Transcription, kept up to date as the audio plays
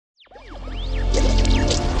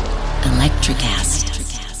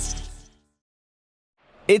Electrocast.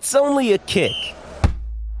 It's only a kick,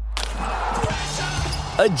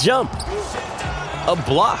 a jump, a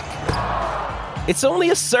block. It's only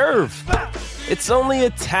a serve. It's only a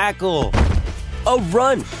tackle, a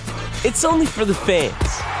run. It's only for the fans.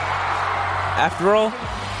 After all,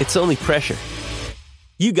 it's only pressure.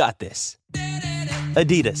 You got this.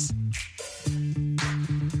 Adidas.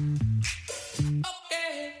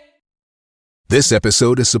 This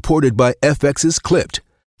episode is supported by FX's Clipped,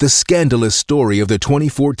 the scandalous story of the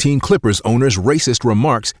 2014 Clippers owner's racist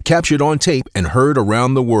remarks captured on tape and heard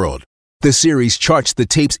around the world. The series charts the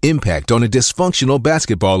tape's impact on a dysfunctional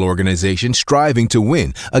basketball organization striving to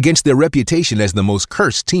win against their reputation as the most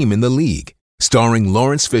cursed team in the league. Starring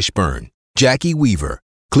Lawrence Fishburne, Jackie Weaver,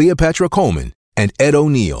 Cleopatra Coleman, and Ed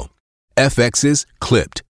O'Neill. FX's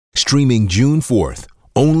Clipped, streaming June 4th,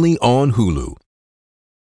 only on Hulu.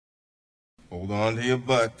 Hold on to your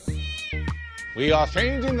butts. We are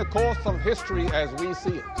changing the course of history as we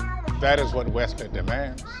see it. That is what Wesley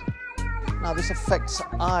demands. Now this affects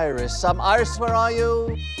Iris. Iris, where are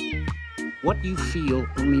you? What you feel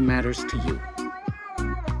only matters to you.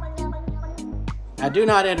 I do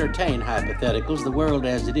not entertain hypotheticals. The world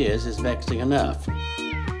as it is vexing enough.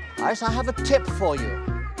 Iris, I have a tip for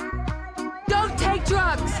you. Don't take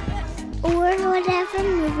drugs! Or Whatever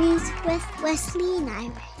Movies with Wesley and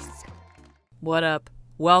Iris. What up?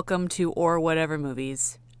 Welcome to Or Whatever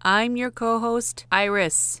Movies. I'm your co-host,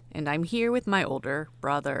 Iris, and I'm here with my older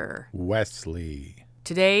brother, Wesley.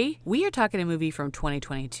 Today, we are talking a movie from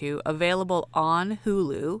 2022, available on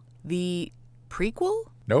Hulu, the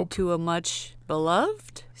prequel? Nope. To a much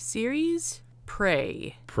beloved series,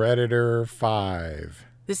 Prey. Predator 5.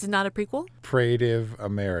 This is not a prequel? Prative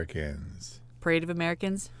Americans. Prative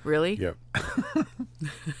Americans? Really? Yep.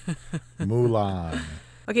 Mulan.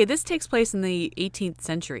 Okay, this takes place in the 18th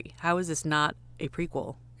century. How is this not a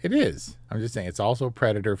prequel? It is. I'm just saying, it's also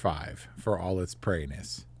Predator 5 for all its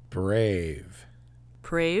prayness. Brave.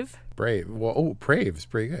 Brave? Brave. Well, Brave's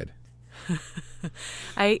pretty good.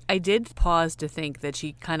 I did pause to think that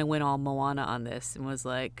she kind of went all Moana on this and was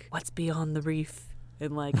like, what's beyond the reef?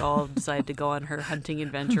 And all decided to go on her hunting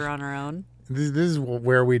adventure on her own. This is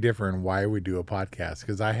where we differ and why we do a podcast,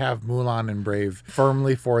 because I have Mulan and Brave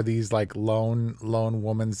firmly for these lone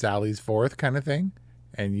woman Sally's fourth kind of thing,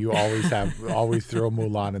 and you always throw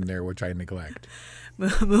Mulan in there, which I neglect.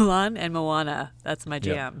 Mulan and Moana, that's my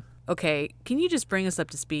jam. Yep. Okay, can you just bring us up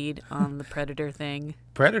to speed on the Predator thing?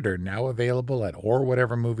 Predator, now available at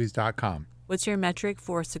orwhatevermovies.com. What's your metric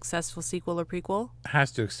for a successful sequel or prequel? It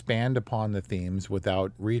has to expand upon the themes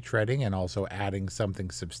without retreading and also adding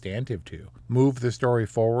something substantive to. Move the story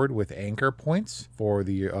forward with anchor points for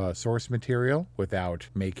the source material without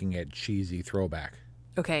making it cheesy throwback.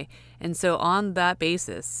 Okay, and so on that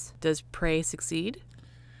basis, does Prey succeed?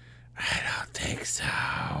 I don't think so.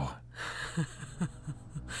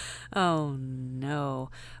 Oh, no.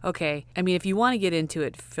 Okay, I mean, if you want to get into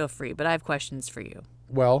it, feel free, but I have questions for you.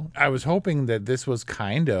 Well, I was hoping that this was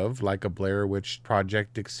kind of like a Blair Witch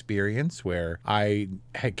Project experience where I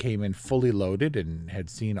came in fully loaded and had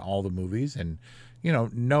seen all the movies and,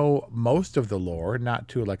 know most of the lore, not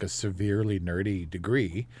to a severely nerdy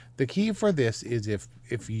degree. The key for this is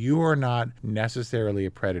if you are not necessarily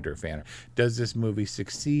a Predator fan, does this movie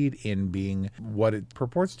succeed in being what it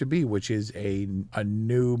purports to be, which is a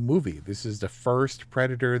new movie? This is the first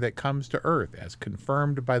Predator that comes to Earth, as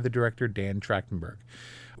confirmed by the director Dan Trachtenberg.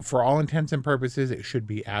 For all intents and purposes, it should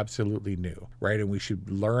be absolutely new, right? And we should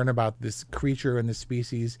learn about this creature and the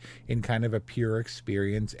species in kind of a pure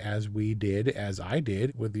experience as I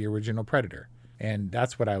did with the original Predator. And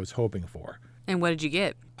that's what I was hoping for. And what did you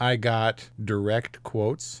get? I got direct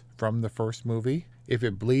quotes from the first movie. If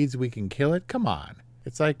it bleeds, we can kill it. Come on.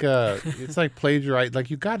 It's like plagiarize.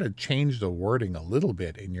 You got to change the wording a little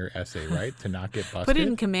bit in your essay, right? To not get busted. Put it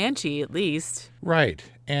in Comanche, at least. Right.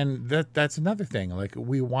 And that's another thing.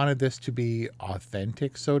 We wanted this to be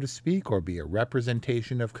authentic, so to speak, or be a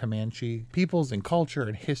representation of Comanche peoples and culture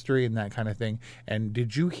and history and that kind of thing. And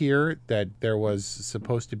did you hear that there was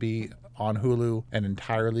supposed to be on Hulu an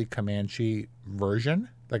entirely Comanche version?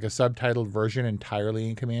 A subtitled version entirely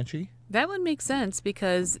in Comanche? That would make sense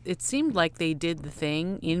because it seemed like they did the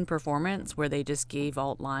thing in performance where they just gave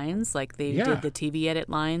alt lines, they did the TV edit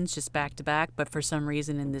lines just back to back, but for some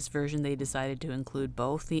reason in this version they decided to include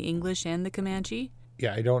both the English and the Comanche.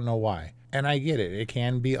 Yeah, I don't know why. And I get it. It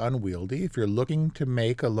can be unwieldy. If you're looking to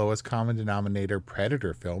make a lowest common denominator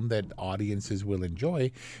Predator film that audiences will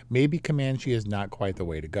enjoy, maybe Comanche is not quite the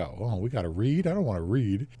way to go. Oh, we got to read? I don't want to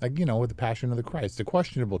read. Like, with The Passion of the Christ. A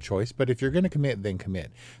questionable choice, but if you're going to commit, then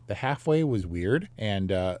commit. The halfway was weird, and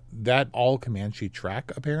that all Comanche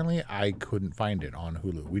track, apparently, I couldn't find it on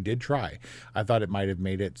Hulu. We did try. I thought it might have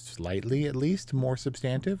made it slightly, at least, more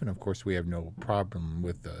substantive, and of course we have no problem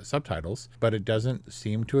with the subtitles, but it doesn't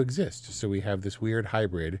seem to exist. So we have this weird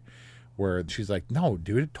hybrid where she's like, no,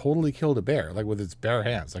 dude, it totally killed a bear, like with its bare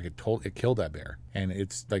hands, like it killed that bear. And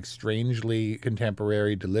it's like strangely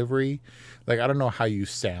contemporary delivery. Like, I don't know how you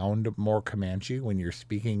sound more Comanche when you're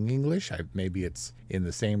speaking English. Maybe it's in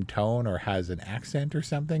the same tone or has an accent or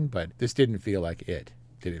something, but this didn't feel like it.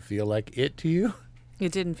 Did it feel like it to you?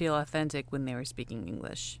 It didn't feel authentic when they were speaking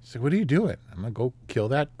English. So what are you doing? I'm going to go kill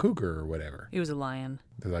that cougar or whatever. It was a lion.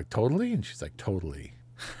 They're like, totally? And she's like, totally.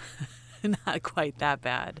 Not quite that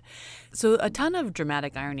bad. So a ton of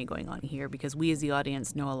dramatic irony going on here because we as the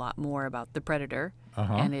audience know a lot more about the Predator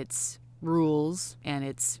and its rules and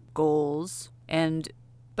its goals.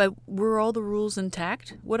 But were all the rules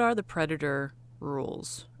intact? What are the Predator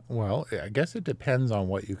rules? Well, I guess it depends on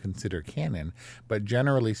what you consider canon, but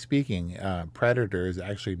generally speaking, Predator is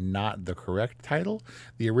actually not the correct title.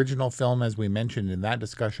 The original film, as we mentioned in that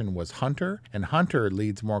discussion, was Hunter, and Hunter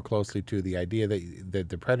leads more closely to the idea that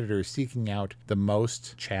the Predator is seeking out the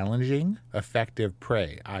most challenging, effective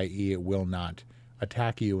prey, i.e. it will not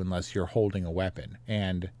attack you unless you're holding a weapon.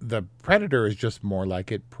 And the Predator is just more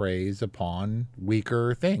like it preys upon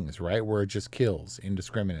weaker things, right? Where it just kills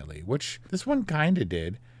indiscriminately, which this one kind of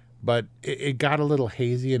did. But it got a little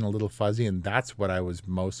hazy and a little fuzzy, and that's what I was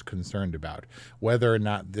most concerned about. Whether or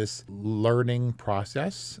not this learning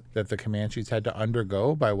process that the Comanches had to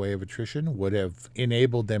undergo by way of attrition would have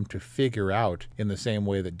enabled them to figure out in the same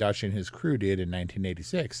way that Dutch and his crew did in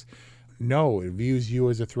 1986. No, it views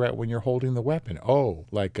you as a threat when you're holding the weapon. Oh,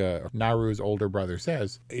 like Naru's older brother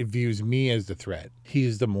says, it views me as the threat.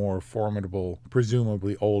 He's the more formidable,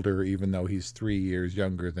 presumably older, even though he's 3 years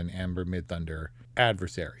younger than Amber Midthunder,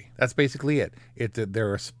 adversary. That's basically it.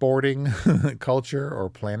 They're a sporting culture or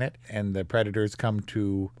planet, and the predators come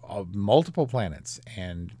to multiple planets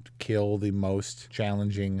and kill the most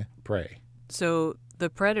challenging prey. So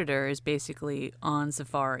the Predator is basically on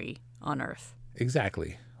safari on Earth.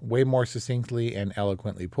 Exactly. Way more succinctly and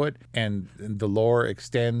eloquently put, and the lore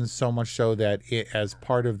extends so much so that as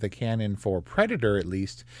part of the canon for Predator, at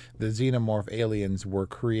least, the xenomorph aliens were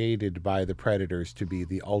created by the predators to be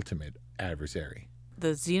the ultimate adversary.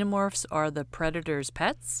 The xenomorphs are the Predator's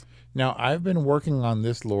pets? Now, I've been working on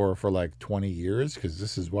this lore for like 20 years because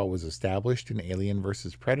this is what was established in Alien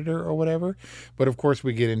versus Predator or whatever. But of course,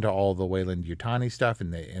 we get into all the Weyland-Yutani stuff,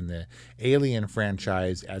 and the Alien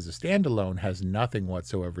franchise as a standalone has nothing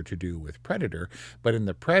whatsoever to do with Predator. But in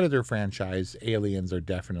the Predator franchise, aliens are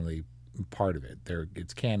definitely part of it.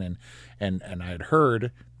 It's canon, and I had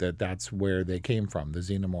heard that that's where they came from. The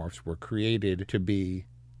xenomorphs were created to be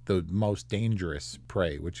the most dangerous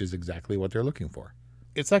prey, which is exactly what they're looking for.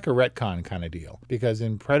 It's like a retcon kind of deal, because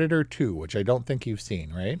in Predator 2, which I don't think you've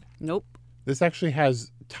seen, right? Nope. This actually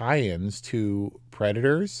has tie-ins to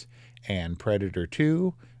Predators and Predator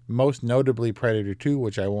 2, most notably Predator 2,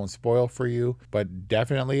 which I won't spoil for you, but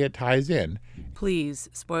definitely it ties in. Please,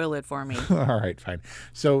 spoil it for me. All right, fine.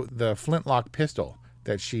 So the flintlock pistol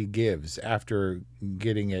that she gives after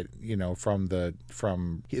getting it, from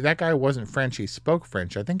that guy wasn't French. He spoke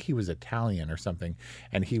French. I think he was Italian or something,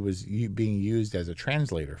 and he was being used as a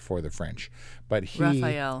translator for the French. But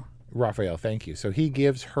Raphael, thank you. So he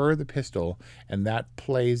gives her the pistol, and that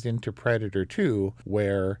plays into Predator 2,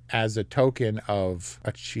 where as a token of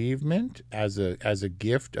achievement, as a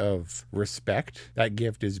gift of respect, that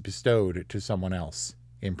gift is bestowed to someone else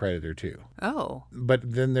in Predator 2. Oh. But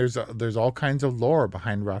then there's all kinds of lore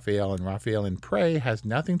behind Raphael, and Raphael in Prey has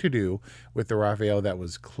nothing to do with the Raphael that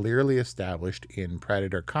was clearly established in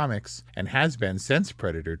Predator comics and has been since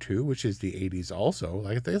Predator 2, which is the 80s also.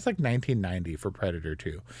 It's like 1990 for Predator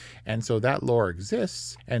 2. And so that lore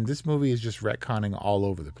exists, and this movie is just retconning all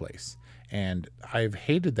over the place. And I've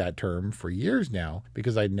hated that term for years now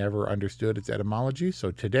because I never understood its etymology,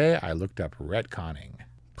 so today I looked up retconning.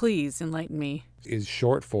 Please enlighten me. Is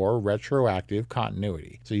short for retroactive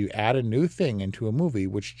continuity. So you add a new thing into a movie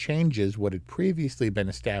which changes what had previously been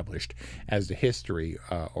established as the history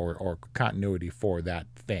or continuity for that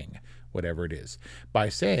thing, whatever it is, by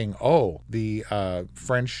saying, oh, the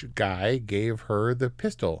French guy gave her the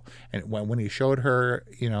pistol. And when he showed her,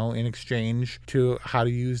 in exchange to how to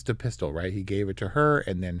use the pistol, right? He gave it to her,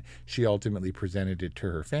 and then she ultimately presented it to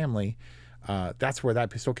her family. That's where that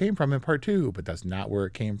pistol came from in part 2, but that's not where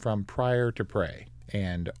it came from prior to Prey.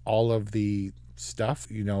 And all of the stuff,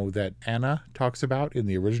 that Anna talks about in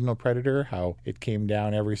the original Predator, how it came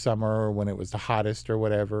down every summer when it was the hottest or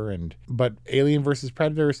whatever. But Alien vs.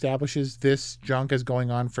 Predator establishes this junk as going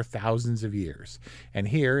on for thousands of years. And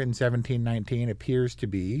here in 1719 appears to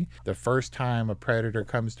be the first time a predator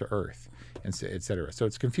comes to Earth, etc. So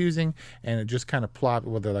it's confusing, and it just kind of plop.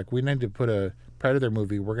 Well, they're like, we need to put a Predator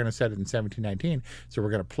movie, we're going to set it in 1719, so we're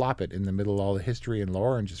going to plop it in the middle of all the history and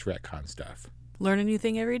lore and just retcon stuff. Learn a new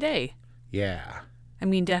thing every day. Yeah. I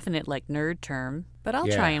mean, definite nerd term, but I'll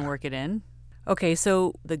try and work it in. Okay,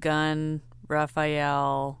 so the gun,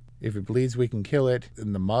 Raphael. If it bleeds, we can kill it,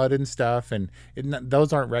 in the mud and stuff. And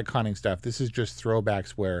those aren't retconning stuff. This is just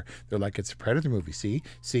throwbacks where they're like, it's a Predator movie,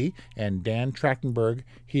 see? And Dan Trachtenberg,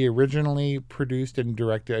 he originally produced and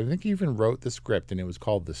directed, I think he even wrote the script, and it was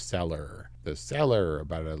called The Cellar. The Cellar,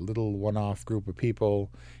 about a little one-off group of people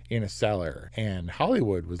in a cellar. And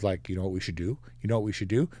Hollywood was like, you know what we should do?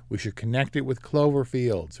 We should connect it with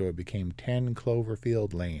Cloverfield. So it became 10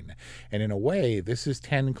 Cloverfield Lane. And in a way, this is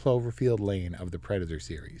 10 Cloverfield Lane of the Predator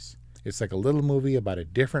series. It's like a little movie about a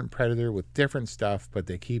different Predator with different stuff, but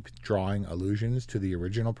they keep drawing allusions to the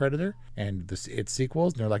original Predator and its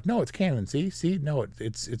sequels. And they're like, no, it's canon. See? No,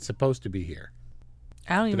 it's supposed to be here.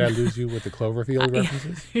 Did I lose you with the Cloverfield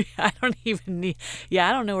references?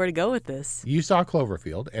 I don't know where to go with this. You saw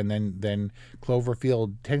Cloverfield, and then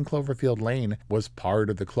Cloverfield, 10 Cloverfield Lane was part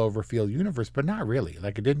of the Cloverfield universe, but not really.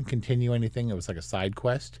 Like, it didn't continue anything. It was like a side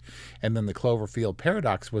quest. And then the Cloverfield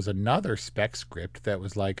Paradox was another spec script that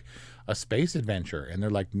was like a space adventure. And they're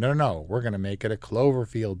like, no, we're going to make it a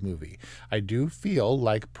Cloverfield movie. I do feel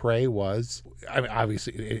like Prey was, I mean,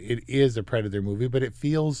 obviously it is a Predator movie, but it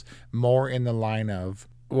feels more in the line of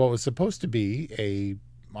what was supposed to be a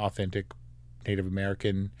authentic Native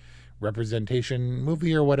American representation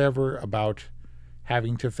movie or whatever, about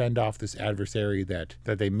having to fend off this adversary that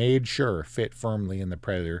they made sure fit firmly in the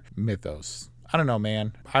Predator mythos. I don't know,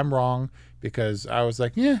 man. I'm wrong, because I was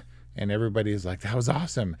like, yeah. And everybody's like, that was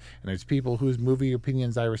awesome. And there's people whose movie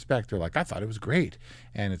opinions I respect. They're like, I thought it was great.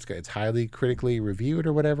 And it's highly critically reviewed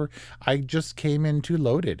or whatever. I just came in too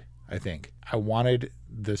loaded, I think. I wanted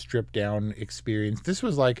the stripped down experience. This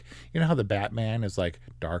was like, you know how the Batman is like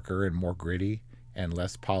darker and more gritty and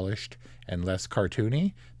less polished and less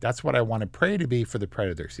cartoony? That's what I wanted Prey to be for the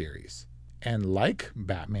Predator series. And like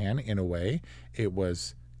Batman, in a way, it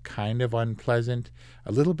was kind of unpleasant,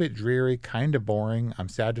 a little bit dreary, kind of boring. I'm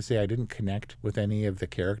sad to say I didn't connect with any of the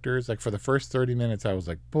characters. Like, for the first 30 minutes, I was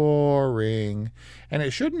like, boring. And it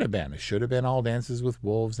shouldn't have been. It should have been all Dances with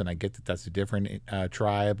Wolves, and I get that that's a different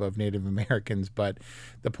tribe of Native Americans, but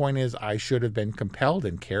the point is, I should have been compelled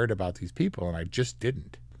and cared about these people, and I just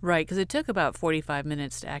didn't. Right, because it took about 45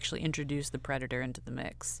 minutes to actually introduce the Predator into the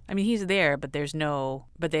mix. I mean, he's there, but they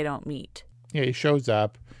don't meet. Yeah, he shows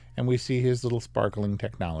up, and we see his little sparkling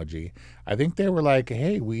technology. I think they were like,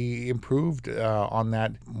 hey, we improved on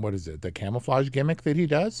that, the camouflage gimmick that he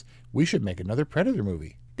does? We should make another Predator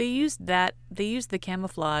movie. They used the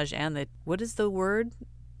camouflage and what is the word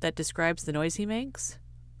that describes the noise he makes?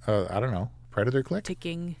 I don't know. Predator click?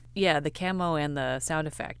 Ticking. Yeah, the camo and the sound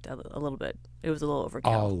effect a little bit. It was a little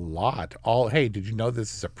overkill. A lot. Hey, did you know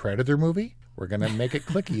this is a Predator movie? We're going to make it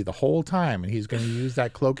clicky the whole time, and he's going to use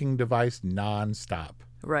that cloaking device nonstop.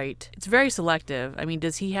 Right. It's very selective. I mean,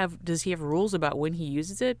 does he have rules about when he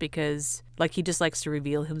uses it? Because, like, he just likes to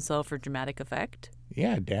reveal himself for dramatic effect?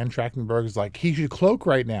 Yeah, Dan Trachtenberg's like, he should cloak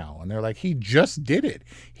right now. And they're like, he just did it.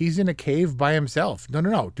 He's in a cave by himself.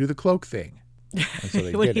 No, do the cloak thing. And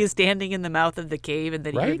so when he's standing in the mouth of the cave and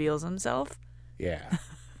then he reveals himself? Yeah.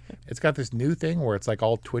 It's got this new thing where it's like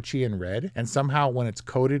all twitchy and red, and somehow when it's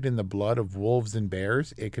coated in the blood of wolves and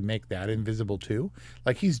bears, it can make that invisible too.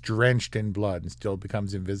 Like, he's drenched in blood and still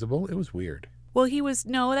becomes invisible. It was weird. Well,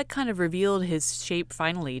 that kind of revealed his shape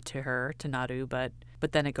finally to Naru, but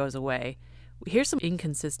then it goes away. Here's some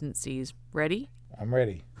inconsistencies. Ready? I'm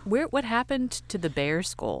ready. What happened to the bear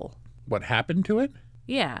skull? What happened to it?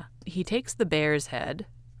 Yeah. He takes the bear's head.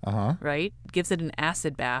 Right? Gives it an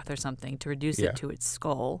acid bath or something to reduce it to its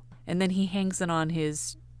skull. And then he hangs it on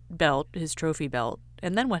his belt, his trophy belt.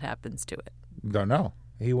 And then what happens to it? Don't know.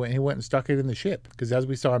 He went and stuck it in the ship. Because as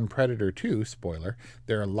we saw in Predator 2, spoiler,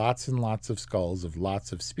 there are lots and lots of skulls of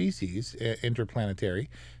lots of species, interplanetary,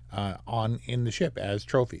 in the ship as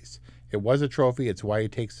trophies. It was a trophy. It's why he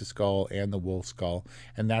takes the skull and the wolf skull.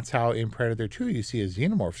 And that's how in Predator 2 you see a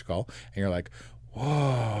xenomorph skull. And you're like,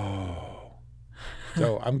 whoa.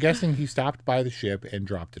 So I'm guessing he stopped by the ship and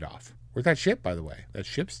dropped it off. Where's that ship, by the way? That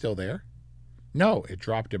ship's still there? No, it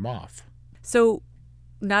dropped him off. So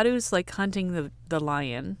Naru's like hunting the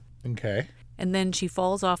lion, Okay. and then she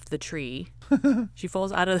falls off the tree. She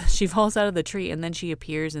falls out of the tree, and then she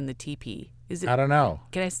appears in the teepee. Is it? I don't know.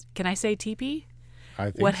 Can I say teepee?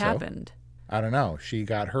 I think What so. happened? I don't know. She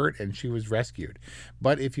got hurt and she was rescued.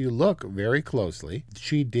 But if you look very closely,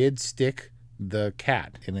 she did stick the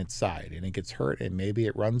cat in its side and it gets hurt and maybe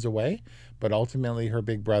it runs away. But ultimately her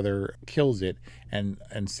big brother kills it and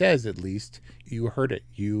says, at least, you hurt it.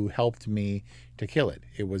 You helped me to kill it.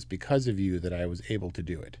 It was because of you that I was able to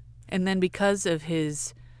do it. And then because of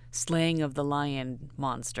his slaying of the lion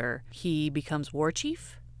monster, he becomes war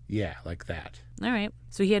chief? Yeah, like that. All right.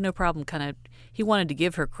 So he had no problem he wanted to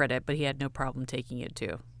give her credit, but he had no problem taking it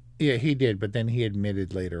too. Yeah, he did. But then he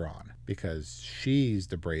admitted later on because she's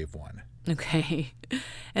the brave one. Okay.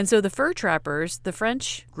 And so the fur trappers, the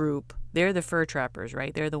French group, they're the fur trappers,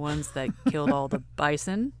 right? They're the ones that killed all the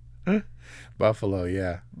bison. Buffalo,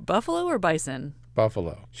 yeah. Buffalo or bison?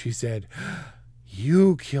 Buffalo. She said,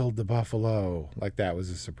 you killed the buffalo. Like that was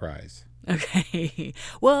a surprise. Okay.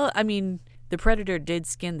 Well, I mean, the predator did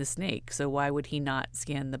skin the snake, so why would he not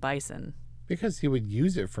skin the bison? Because he would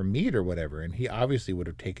use it for meat or whatever, and he obviously would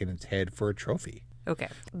have taken its head for a trophy. Okay.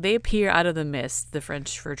 They appear out of the mist, the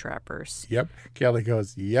French fur trappers. Yep. Kelly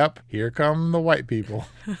goes, yep, here come the white people.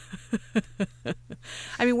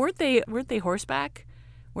 I mean, weren't they horseback?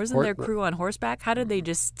 Wasn't their crew on horseback? How did they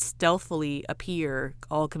just stealthily appear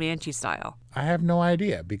all Comanche style? I have no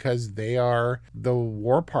idea because they are the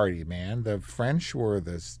war party, man. The French were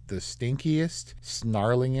the stinkiest,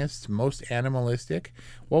 snarlingest, most animalistic.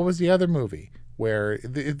 What was the other movie where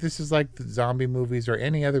this is like the zombie movies or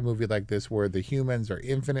any other movie like this where the humans are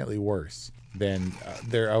infinitely worse than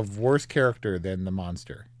they're of worse character than the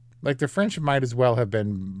monster? Like the French might as well have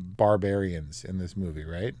been barbarians in this movie,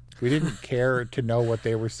 right? We didn't care to know what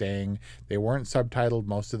they were saying. They weren't subtitled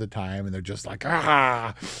most of the time, and they're just like,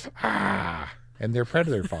 ah, ah, and they're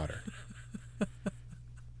predator fodder.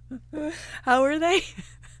 How are they?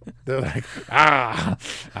 They're like, ah,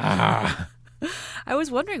 ah. I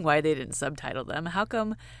was wondering why they didn't subtitle them. How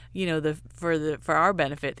come, for our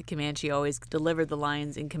benefit, the Comanche always delivered the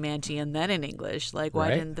lines in Comanche and then in English? Like,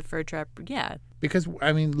 why didn't the fur trapper? Yeah. Because,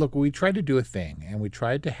 I mean, look, we tried to do a thing, and we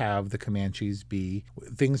tried to have the Comanches be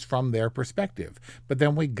things from their perspective. But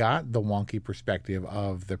then we got the wonky perspective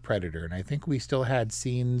of the predator. And I think we still had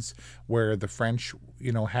scenes where the French,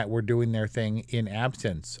 were doing their thing in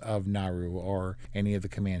absence of Naru or any of the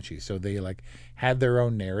Comanches. So they, had their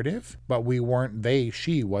own narrative, but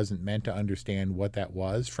she wasn't meant to understand what that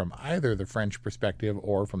was from either the French perspective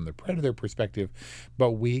or from the predator perspective.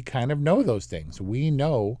 But we kind of know those things. We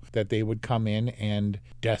know that they would come in and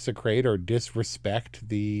desecrate or disrespect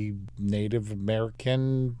the Native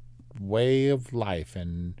American way of life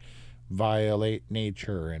and violate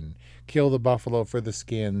nature and kill the buffalo for the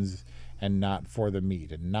skins and not for the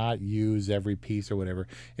meat and not use every piece or whatever.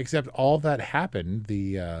 Except all that happened,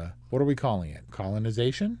 what are we calling it?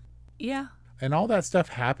 Colonization? Yeah. And all that stuff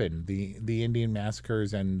happened, the Indian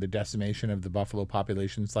massacres and the decimation of the buffalo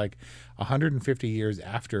populations, 150 years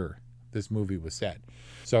after this movie was set.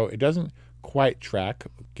 So it doesn't quite track,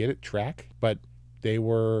 but they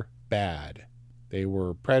were bad. They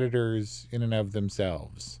were predators in and of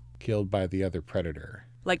themselves, killed by the other predator.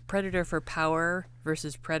 Like predator for power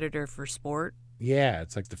versus predator for sport? Yeah,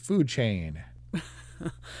 it's like the food chain.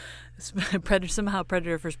 Somehow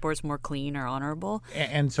predator for sport's more clean or honorable.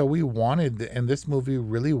 And so this movie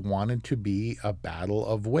really wanted to be a battle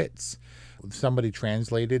of wits. Somebody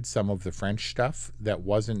translated some of the French stuff that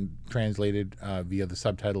wasn't translated via the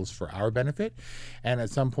subtitles for our benefit. And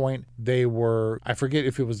at some point they were, I forget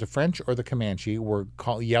if it was the French or the Comanche, were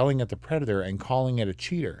yelling at the predator and calling it a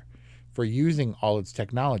cheater for using all its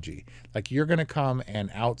technology. Like, you're going to come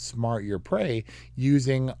and outsmart your prey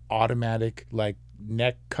using automatic,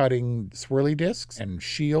 neck-cutting swirly discs and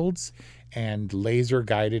shields and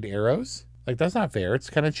laser-guided arrows. That's not fair. It's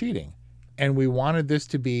kind of cheating. And we wanted this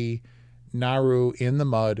to be Naru in the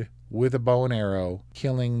mud with a bow and arrow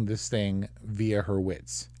killing this thing via her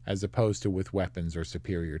wits, as opposed to with weapons or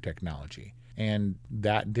superior technology. And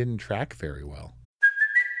that didn't track very well.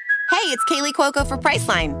 Hey, it's Kaylee Cuoco for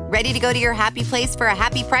Priceline. Ready to go to your happy place for a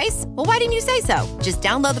happy price? Well, why didn't you say so? Just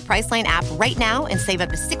download the Priceline app right now and save up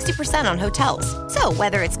to 60% on hotels. So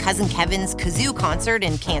whether it's Cousin Kevin's Kazoo Concert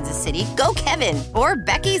in Kansas City, go Kevin, or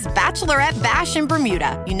Becky's Bachelorette Bash in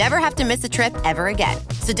Bermuda, you never have to miss a trip ever again.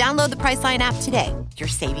 So download the Priceline app today. Your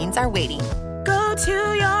savings are waiting. Go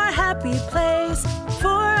to your happy place for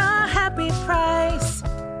a happy price.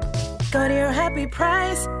 Go to your happy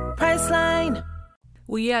price, Priceline.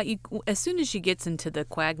 Well, yeah, as soon as she gets into the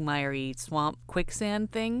quagmiry swamp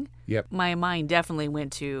quicksand thing, Yep. my mind definitely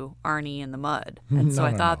went to Arnie in the mud. And so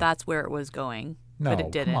I thought that's where it was going. No, but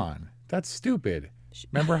it didn't. Come on. That's stupid.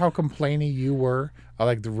 Remember how complainy you were?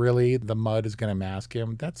 Like, really, the mud is going to mask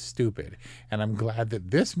him? That's stupid. And I'm glad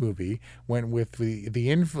that this movie went with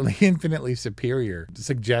the infinitely superior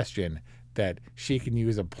suggestion that she can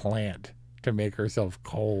use a plant to make herself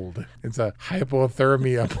cold. It's a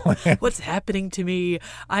hypothermia plant. What's happening to me?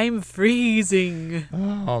 I'm freezing.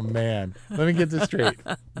 Oh, man. Let me get this straight.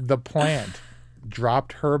 The plant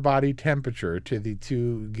dropped her body temperature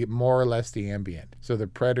to get more or less the ambient. So the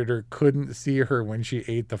predator couldn't see her when she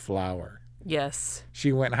ate the flower. Yes.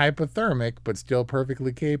 She went hypothermic, but still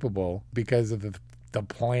perfectly capable because of the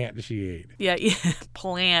plant she ate. Yeah,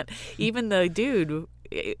 plant. Even the dude,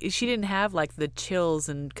 she didn't have like the chills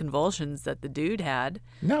and convulsions that the dude had.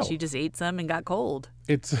 No. She just ate some and got cold.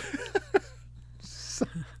 It's so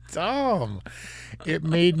dumb. It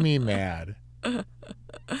made me mad.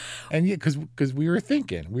 And yeah, because we were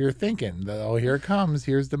thinking, oh, here it comes.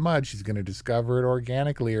 Here's the mud. She's going to discover it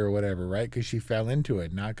organically or whatever, right? Because she fell into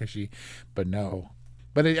it, not because but no.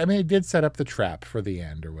 But it did set up the trap for the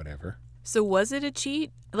end or whatever. So was it a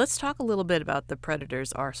cheat? Let's talk a little bit about the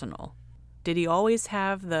Predator's arsenal. Did he always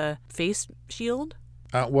have the face shield?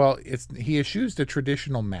 Well, he eschews the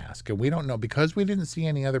traditional mask, and we don't know, because we didn't see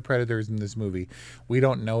any other Predators in this movie, we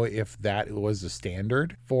don't know if that was a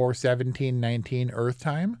standard for 1719 Earth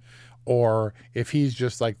time, or if he's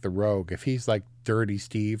just like the Rogue, if he's like Dirty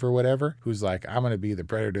Steve or whatever, who's like, I'm going to be the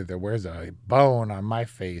Predator that wears a bone on my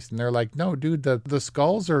face. And they're like, no, dude, the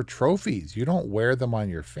skulls are trophies. You don't wear them on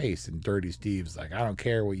your face. And Dirty Steve's like, I don't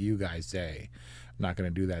care what you guys say. I'm not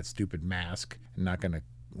going to do that stupid mask. I'm not going to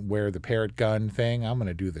wear the parrot gun thing. I'm going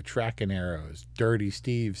to do the tracking arrows, Dirty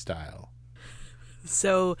Steve style.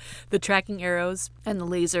 So the tracking arrows and the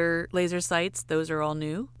laser sights, those are all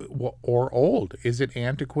new? Or old. Is it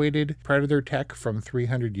antiquated Predator tech from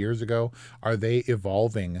 300 years ago? Are they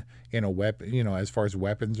evolving in a weapon, as far as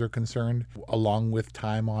weapons are concerned, along with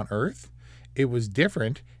time on Earth? It was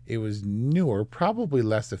different. It was newer, probably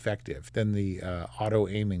less effective than the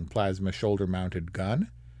auto-aiming plasma shoulder-mounted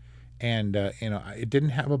gun. And, it didn't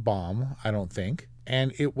have a bomb, I don't think.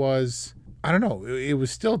 And it was, I don't know, it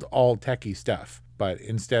was still all techie stuff. But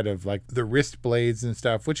instead of like the wrist blades and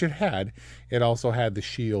stuff, which it also had the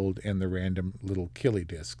shield and the random little killie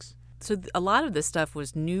discs. So a lot of this stuff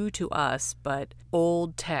was new to us, but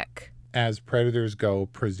old tech. As Predators go,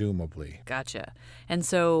 presumably. Gotcha. And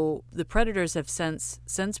so the Predators have since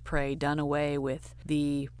Prey done away with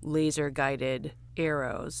the laser-guided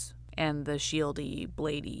arrows and the shieldy,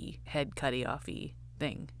 bladey, head cutty-offy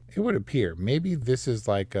thing. It would appear. Maybe this is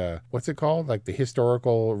like, what's it called? Like the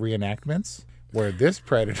historical reenactments? Where this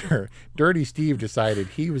Predator, Dirty Steve, decided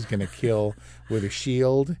he was going to kill with a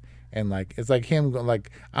shield. And like, it's like him, like,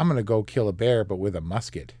 I'm going to go kill a bear, but with a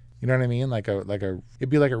musket. You know what I mean? It'd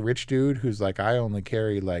be like a rich dude who's like, I only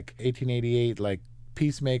carry like 1888, like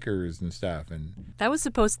peacemakers and stuff. And that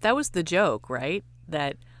was the joke, right?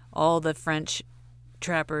 That all the French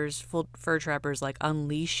trappers, fur trappers, like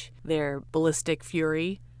unleash their ballistic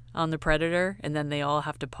fury on the Predator, and then they all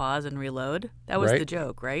have to pause and reload. That was the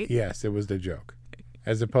joke, right? Yes, it was the joke.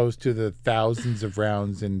 As opposed to the thousands of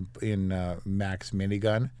rounds in Mac's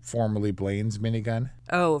minigun, formerly Blaine's minigun.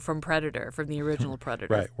 Oh, from Predator, from the original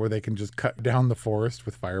Predator. Right, where they can just cut down the forest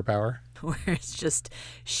with firepower. Where it's just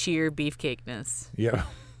sheer beefcakeness. Yeah.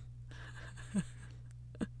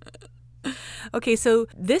 Okay, so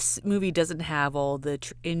this movie doesn't have all the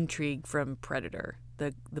intrigue from Predator.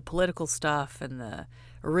 The political stuff and the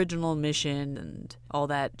original mission and all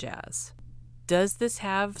that jazz. Does this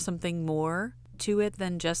have something more to it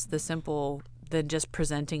than just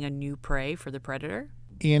presenting a new prey for the Predator?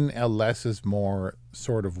 In a less is more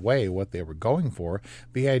sort of way, what they were going for,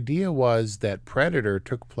 the idea was that Predator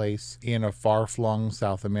took place in a far-flung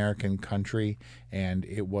South American country, and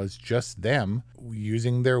it was just them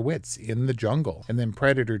using their wits in the jungle. And then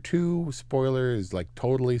Predator 2, spoiler, is like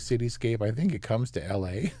totally cityscape. I think it comes to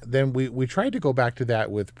LA. Then we tried to go back to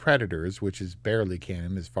that with Predators, which is barely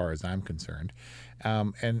canon as far as I'm concerned.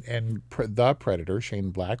 The Predator,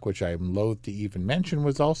 Shane Black, which I'm loath to even mention,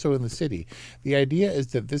 was also in the city. The idea is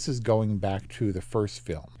that this is going back to the first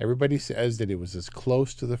film. Everybody says that it was as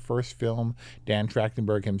close to the first film. Dan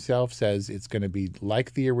Trachtenberg himself says it's going to be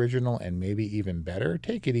like the original and maybe even better.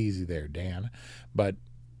 Take it easy there, Dan. But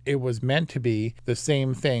it was meant to be the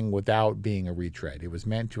same thing without being a retread. It was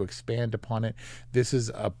meant to expand upon it. This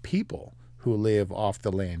is a people who live off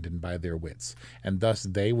the land and by their wits. And thus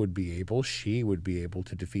she would be able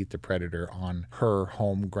to defeat the predator on her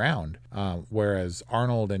home ground. Whereas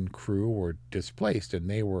Arnold and crew were displaced and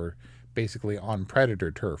they were basically on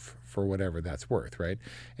predator turf for whatever that's worth, right?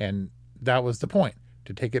 And that was the point,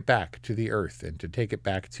 to take it back to the earth and to take it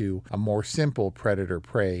back to a more simple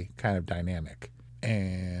predator-prey kind of dynamic.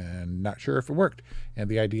 And not sure if it worked. And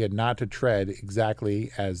the idea not to tread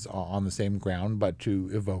exactly as on the same ground, but to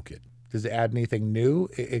evoke it. Does it add anything new?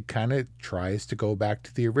 It kind of tries to go back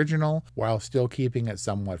to the original while still keeping it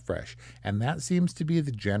somewhat fresh. And that seems to be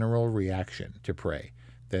the general reaction to Prey,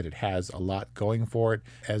 that it has a lot going for it,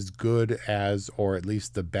 as good as, or at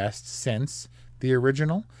least the best since the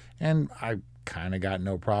original. And I kind of got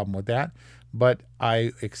no problem with that, but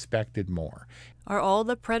I expected more. Are all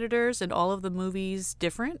the Predators in all of the movies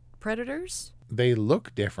different Predators? They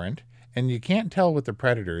look different, and you can't tell with the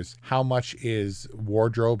Predators how much is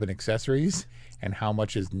wardrobe and accessories and how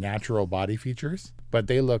much is natural body features, but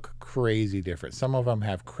they look crazy different. Some of them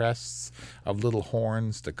have crests of little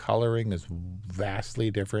horns. The coloring is vastly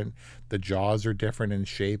different. The jaws are different in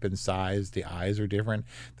shape and size. The eyes are different.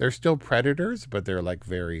 They're still Predators, but they're like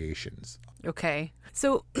variations. Okay.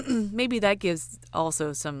 So maybe that gives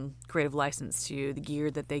also some creative license to the gear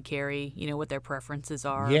that they carry, what their preferences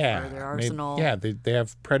are for their arsenal. They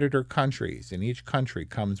have Predator countries, and each country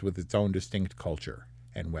comes with its own distinct culture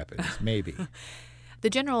and weapons, maybe. The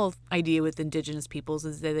general idea with indigenous peoples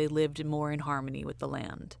is that they lived more in harmony with the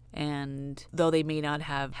land. And though they may not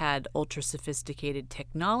have had ultra-sophisticated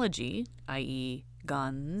technology, i.e.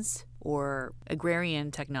 guns or agrarian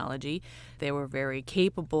technology, they were very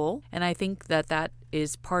capable. And I think that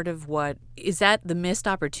is part of is that the missed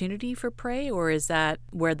opportunity for Prey, or is that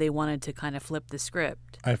where they wanted to kind of flip the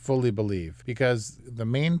script? I fully believe, because the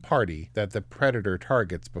main party that the Predator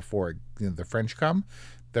targets before the French come,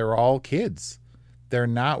 they're all kids. They're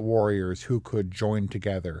not warriors who could join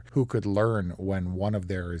together, who could learn when one of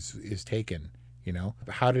theirs is taken.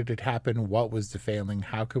 How did it happen? What was the failing?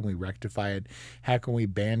 How can we rectify it? How can we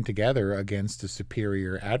band together against a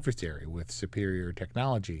superior adversary with superior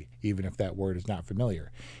technology, even if that word is not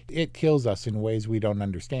familiar? It kills us in ways we don't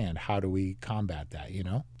understand. How do we combat that?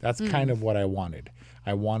 That's kind of what I wanted.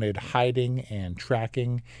 I wanted hiding and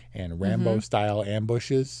tracking and Rambo-style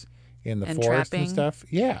ambushes in the forest trapping. And stuff.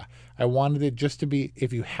 Yeah. I wanted it just to be,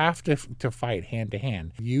 if you have to fight hand to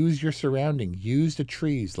hand, use your surrounding, use the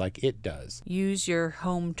trees like it does. Use your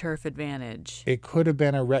home turf advantage. It could have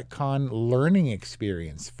been a retcon learning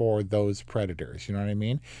experience for those Predators. You know what I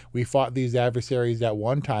mean? We fought these adversaries at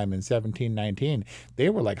one time in 1719. They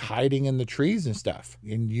were like hiding in the trees and stuff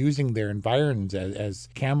and using their environs as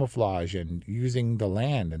camouflage and using the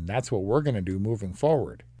land. And that's what we're going to do moving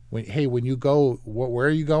forward. When you go, where are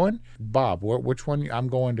you going? Bob, which one? I'm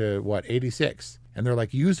going to, 86? And they're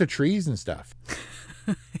like, use the trees and stuff.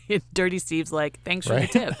 Dirty Steve's like, thanks for the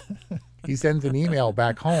tip. He sends an email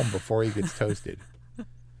back home before he gets toasted.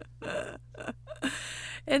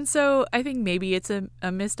 And so I think maybe it's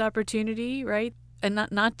a missed opportunity, right? And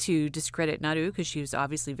not to discredit Naru, because she was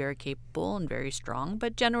obviously very capable and very strong,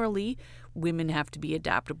 but generally women have to be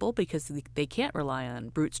adaptable because they can't rely on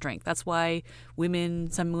brute strength. That's why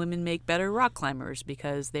some women make better rock climbers,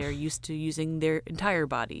 because they're used to using their entire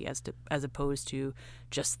body as opposed to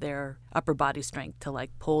just their upper body strength to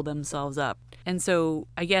pull themselves up. And so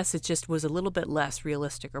I guess it just was a little bit less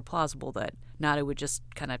realistic or plausible that Naru would just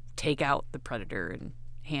kind of take out the Predator in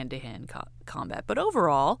hand-to-hand combat. But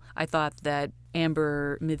overall, I thought that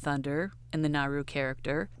Amber Midthunder and the Naru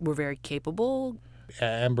character were very capable.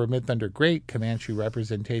 Amber Midthunder, great. Comanche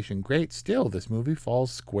representation, great. Still, this movie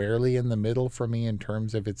falls squarely in the middle for me in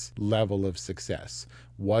terms of its level of success.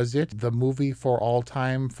 Was it the movie for all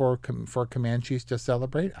time for Comanches to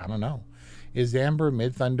celebrate? I don't know. Is Amber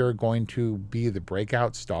Midthunder going to be the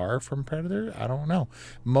breakout star from Predator? I don't know.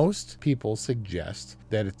 Most people suggest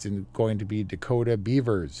that it's going to be Dakota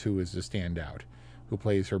Beavers who is the standout, who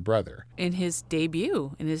plays her brother. In his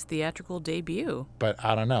theatrical debut. But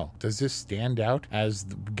I don't know. Does this stand out as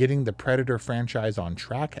getting the Predator franchise on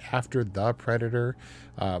track after The Predator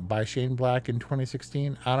by Shane Black in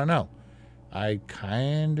 2016? I don't know. I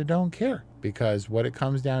kind of don't care, because what it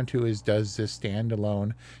comes down to is, does this stand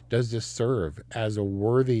alone? Does this serve as a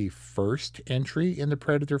worthy first entry in the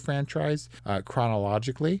Predator franchise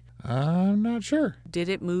chronologically? I'm not sure. Did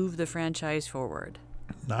it move the franchise forward?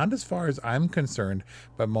 Not as far as I'm concerned,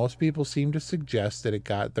 but most people seem to suggest that it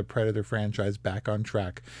got the Predator franchise back on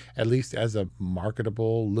track, at least as a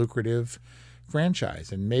marketable, lucrative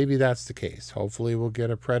franchise. And maybe that's the case. Hopefully we'll get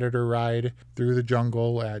a Predator ride through the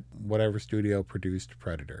jungle at whatever studio produced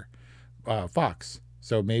Predator. Fox.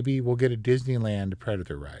 So maybe we'll get a Disneyland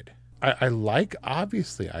Predator ride. I like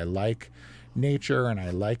nature, and I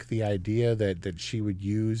like the idea that she would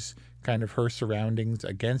use kind of her surroundings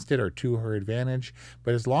against it or to her advantage.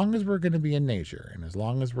 But as long as we're going to be in nature, and as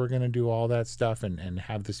long as we're going to do all that stuff and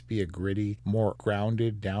have this be a gritty, more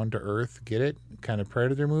grounded, down to earth, get it, kind of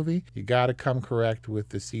Predator movie, you got to come correct with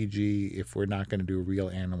the CG if we're not going to do real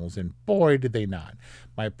animals. And boy, did they not.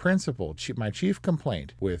 My chief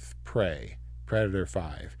complaint with Predator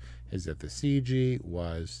 5 is that the CG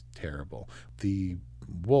was terrible. The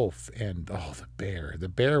wolf and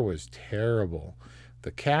the bear was terrible.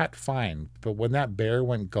 The cat, fine, but when that bear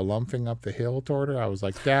went galumphing up the hill toward her, I was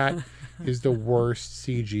like, that is the worst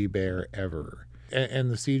CG bear ever. And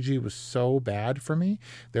the CG was so bad for me.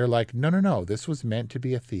 They're like, no, this was meant to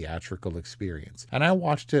be a theatrical experience. And I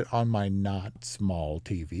watched it on my not small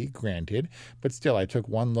TV, granted, but still, I took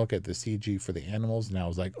one look at the CG for the animals and I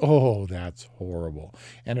was like, oh, that's horrible.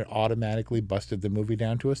 And it automatically busted the movie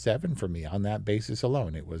down to a 7 for me on that basis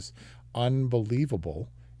alone. It was unbelievable.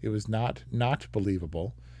 It was not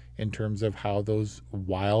believable in terms of how those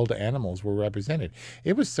wild animals were represented.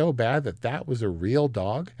 It was so bad that was a real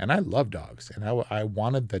dog, and I love dogs, and I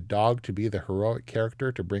wanted the dog to be the heroic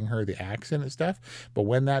character to bring her the accent and stuff, but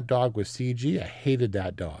when that dog was CG, I hated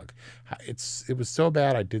that dog. It was so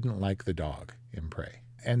bad I didn't like the dog in Prey.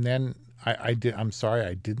 And then I'm sorry,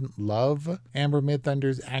 I didn't love Amber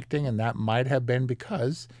Midthunder's acting, and that might have been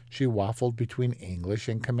because she waffled between English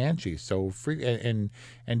and Comanche, and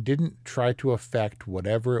didn't try to affect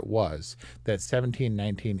whatever it was that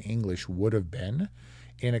 1719 English would have been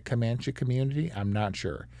in a Comanche community. I'm not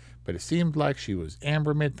sure, but it seemed like she was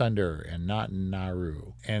Amber Midthunder and not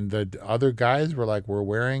Naru. And the other guys were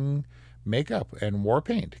wearing makeup and war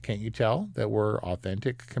paint. Can't you tell that we're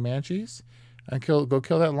authentic Comanches? And go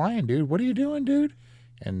kill that lion, dude. What are you doing, dude?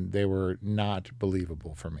 And they were not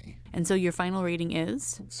believable for me. And so your final rating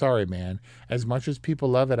is? Sorry, man. As much as people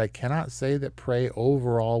love it, I cannot say that Prey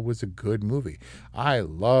overall was a good movie. I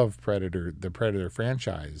love Predator, the Predator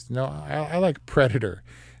franchise. No, I like Predator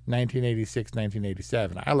 1986,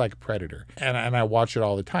 1987. I like Predator. And I watch it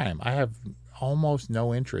all the time. I have almost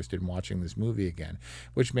no interest in watching this movie again,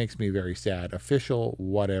 which makes me very sad. Official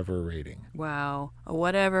whatever rating. Wow. A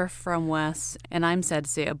whatever from Wes. And I'm sad to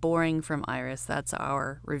say a boring from Iris. That's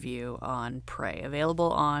our review on Prey.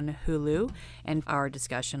 Available on Hulu. And our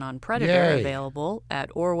discussion on Predator available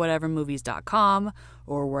at orwhatevermovies.com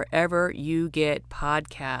or wherever you get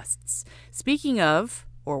podcasts. Speaking of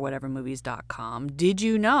orwhatevermovies.com, did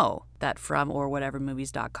you know that from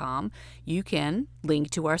orwhatevermovies.com you can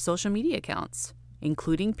link to our social media accounts,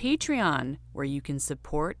 including Patreon, where you can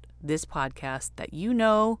support this podcast that you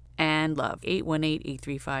know and love.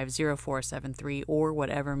 818-835-0473 or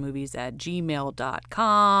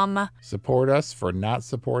whatevermovies@gmail.com. Support us for not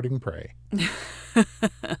supporting Prey.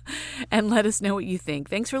 And let us know what you think.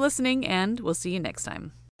 Thanks for listening, and we'll see you next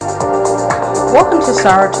time. Welcome to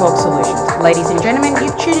Sarah Talk Solutions. Ladies and gentlemen,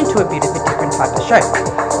 you've tuned into a bit of a different type of show.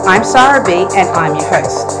 I'm Sarah B and I'm your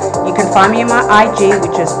host. You can find me on my IG,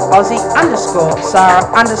 which is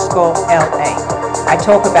Aussie_Sarah_LA. I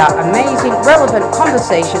talk about amazing, relevant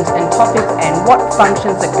conversations and topics and what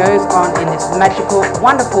functions that goes on in this magical,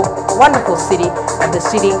 wonderful, wonderful city of the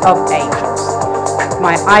City of Angels.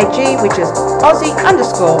 My IG, which is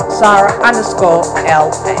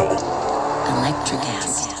Aussie_Sarah_LA. Electric acid.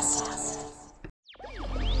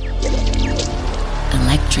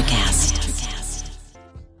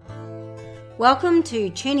 Welcome to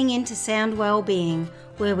Tuning Into Sound Wellbeing,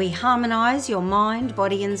 where we harmonise your mind,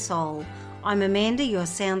 body and soul. I'm Amanda, your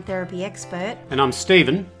sound therapy expert. And I'm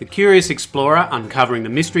Stephen, the curious explorer uncovering the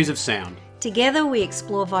mysteries of sound. Together we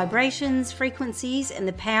explore vibrations, frequencies and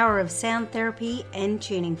the power of sound therapy and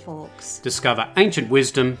tuning forks. Discover ancient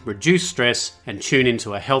wisdom, reduce stress and tune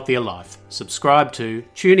into a healthier life. Subscribe to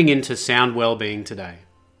Tuning Into Sound Wellbeing today.